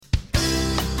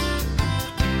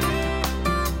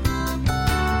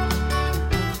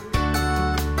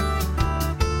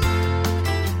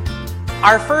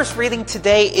Our first reading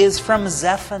today is from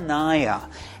Zephaniah.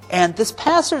 And this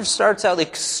passage starts out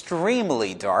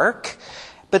extremely dark,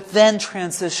 but then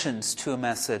transitions to a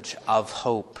message of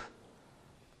hope.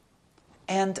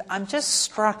 And I'm just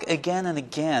struck again and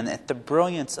again at the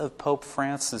brilliance of Pope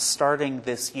Francis starting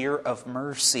this year of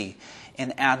mercy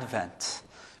in Advent.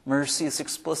 Mercy is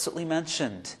explicitly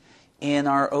mentioned in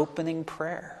our opening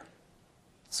prayer.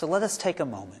 So let us take a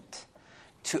moment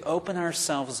to open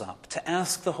ourselves up, to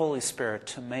ask the Holy Spirit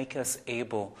to make us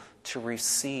able to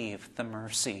receive the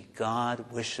mercy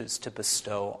God wishes to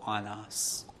bestow on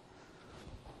us.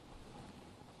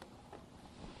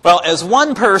 Well, as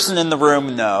one person in the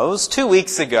room knows, 2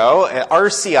 weeks ago at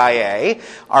RCIA,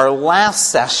 our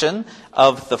last session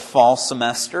of the fall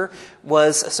semester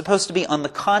was supposed to be on the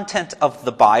content of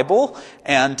the Bible,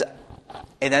 and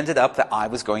it ended up that I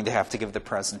was going to have to give the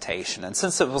presentation. And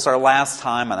since it was our last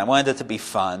time and I wanted it to be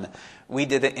fun, we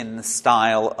did it in the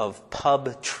style of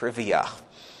pub trivia.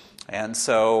 And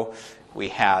so we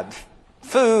had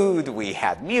food, we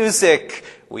had music,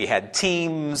 we had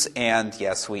teams, and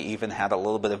yes, we even had a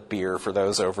little bit of beer for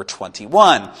those over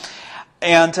 21.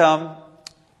 And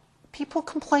people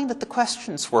complained that the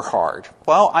questions were hard.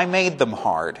 Well, I made them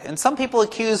hard. And some people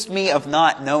accused me of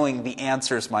not knowing the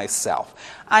answers myself.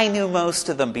 I knew most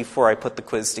of them before I put the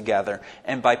quiz together.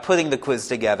 And by putting the quiz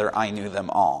together, I knew them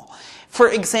all. For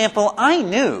example, I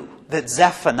knew that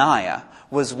Zephaniah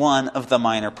was one of the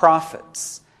minor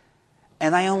prophets.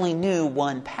 And I only knew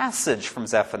one passage from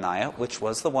Zephaniah, which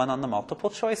was the one on the multiple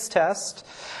choice test.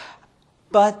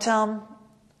 But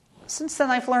since then,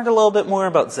 I've learned a little bit more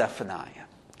about Zephaniah.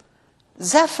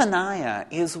 Zephaniah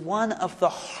is one of the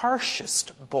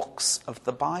harshest books of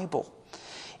the Bible.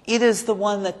 It is the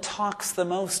one that talks the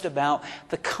most about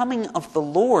the coming of the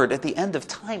Lord at the end of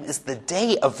time is the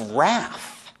day of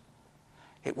wrath.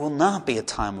 It will not be a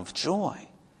time of joy.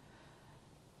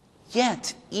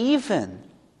 Yet, even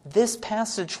this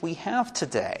passage we have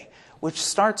today, which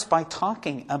starts by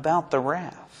talking about the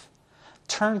wrath,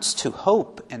 turns to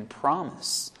hope and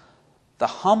promise. The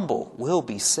humble will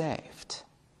be saved.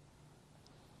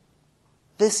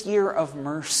 This year of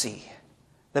mercy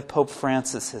that Pope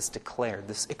Francis has declared,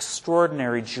 this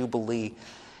extraordinary jubilee,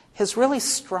 has really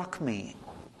struck me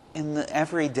in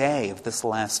every day of this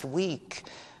last week.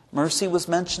 Mercy was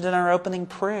mentioned in our opening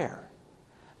prayer.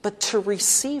 But to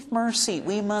receive mercy,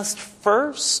 we must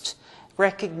first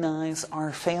recognize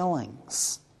our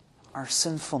failings, our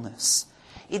sinfulness.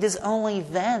 It is only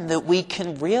then that we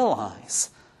can realize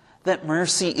that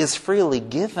mercy is freely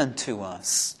given to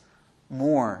us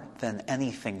more than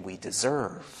anything we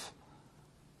deserve.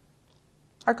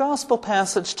 Our gospel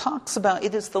passage talks about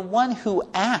it is the one who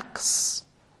acts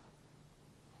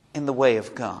in the way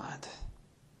of God,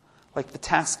 like the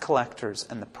tax collectors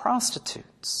and the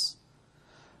prostitutes,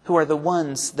 who are the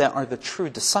ones that are the true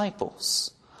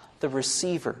disciples, the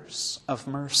receivers of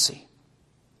mercy.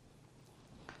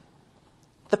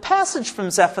 The passage from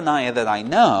Zephaniah that I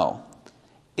know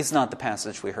is not the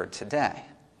passage we heard today.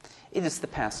 It is the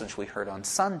passage we heard on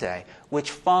Sunday,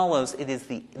 which follows. It is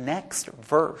the next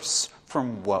verse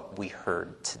from what we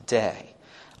heard today.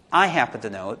 I happen to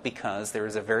know it because there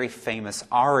is a very famous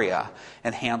aria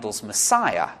in Handel's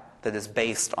Messiah that is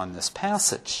based on this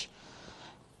passage.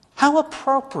 How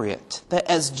appropriate that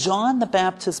as John the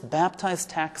Baptist baptized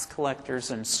tax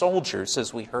collectors and soldiers,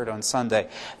 as we heard on Sunday,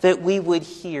 that we would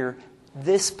hear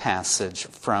this passage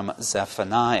from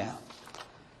Zephaniah.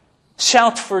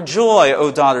 Shout for joy, O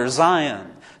daughter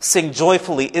Zion. Sing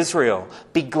joyfully, Israel.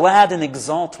 Be glad and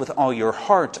exult with all your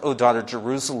heart, O daughter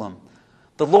Jerusalem.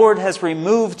 The Lord has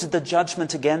removed the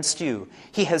judgment against you.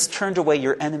 He has turned away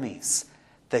your enemies.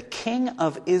 The King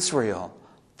of Israel,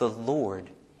 the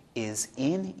Lord, is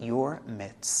in your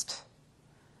midst.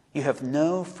 You have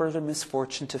no further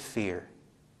misfortune to fear.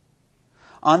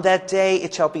 On that day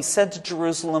it shall be said to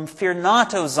Jerusalem, fear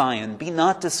not, O Zion, be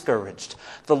not discouraged.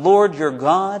 The Lord your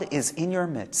God is in your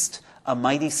midst, a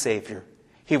mighty Savior.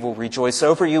 He will rejoice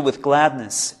over you with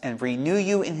gladness and renew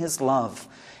you in his love.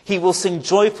 He will sing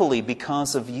joyfully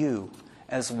because of you,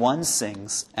 as one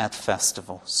sings at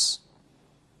festivals.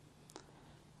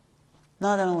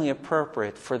 Not only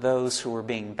appropriate for those who were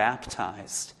being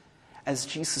baptized, as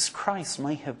Jesus Christ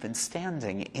might have been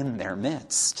standing in their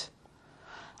midst.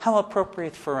 How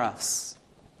appropriate for us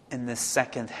in this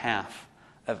second half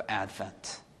of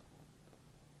Advent.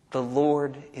 The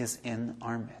Lord is in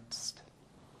our midst.